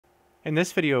In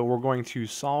this video, we're going to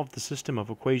solve the system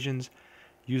of equations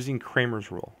using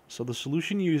Cramer's rule. So the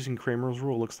solution using Cramer's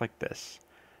rule looks like this.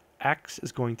 X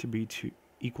is going to be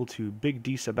equal to big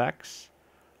D sub x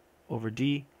over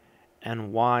D,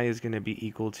 and y is going to be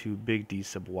equal to big D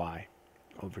sub y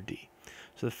over D.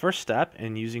 So the first step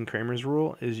in using Cramer's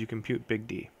rule is you compute big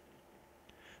D.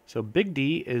 So big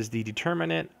D is the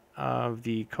determinant of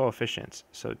the coefficients.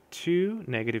 So 2,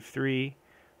 negative 3,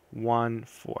 1,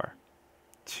 4.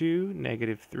 2,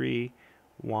 negative 3,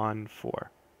 1,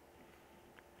 4.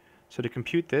 So to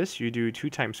compute this, you do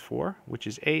 2 times 4, which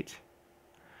is 8,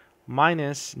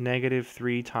 minus negative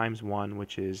 3 times 1,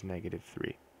 which is negative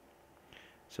 3.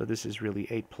 So this is really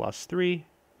 8 plus 3,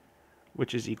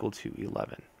 which is equal to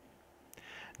 11.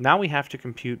 Now we have to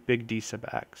compute big D sub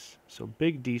x. So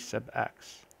big D sub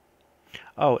x.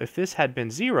 Oh, if this had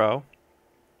been 0,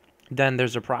 then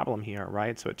there's a problem here,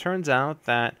 right? So it turns out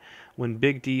that when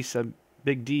big D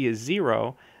is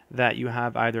 0, that you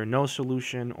have either no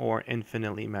solution or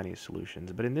infinitely many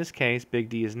solutions. But in this case, big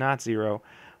D is not 0,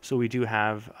 so we do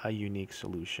have a unique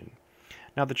solution.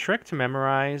 Now the trick to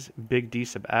memorize big D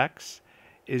sub x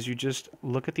is you just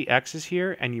look at the x's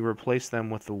here and you replace them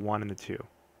with the 1 and the 2.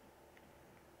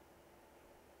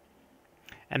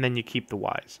 And then you keep the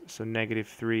y's. So negative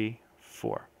 3,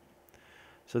 4.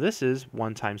 So this is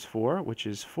 1 times 4, which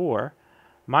is 4,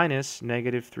 minus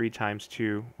negative 3 times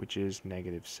 2, which is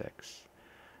negative 6.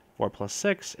 4 plus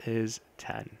 6 is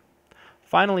 10.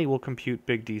 Finally, we'll compute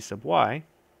big D sub y.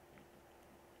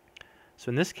 So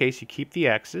in this case, you keep the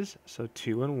x's, so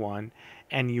 2 and 1,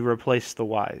 and you replace the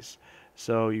y's.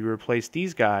 So you replace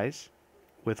these guys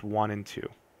with 1 and 2.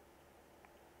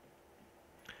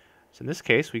 So in this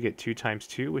case, we get 2 times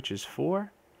 2, which is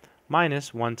 4,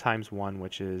 minus 1 times 1,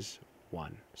 which is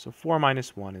 1. So 4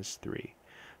 minus 1 is 3.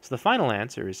 So the final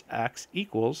answer is x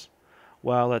equals,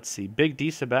 well, let's see, big D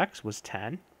sub x was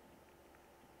 10,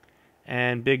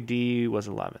 and big D was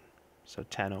 11. So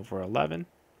 10 over 11,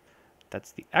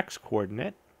 that's the x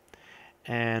coordinate,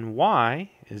 and y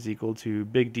is equal to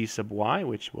big D sub y,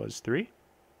 which was 3,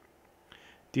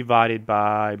 divided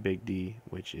by big D,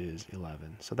 which is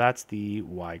 11. So that's the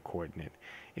y coordinate.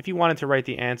 If you wanted to write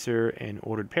the answer in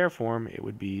ordered pair form, it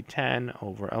would be 10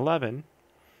 over 11,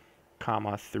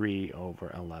 comma 3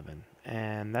 over 11.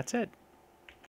 And that's it.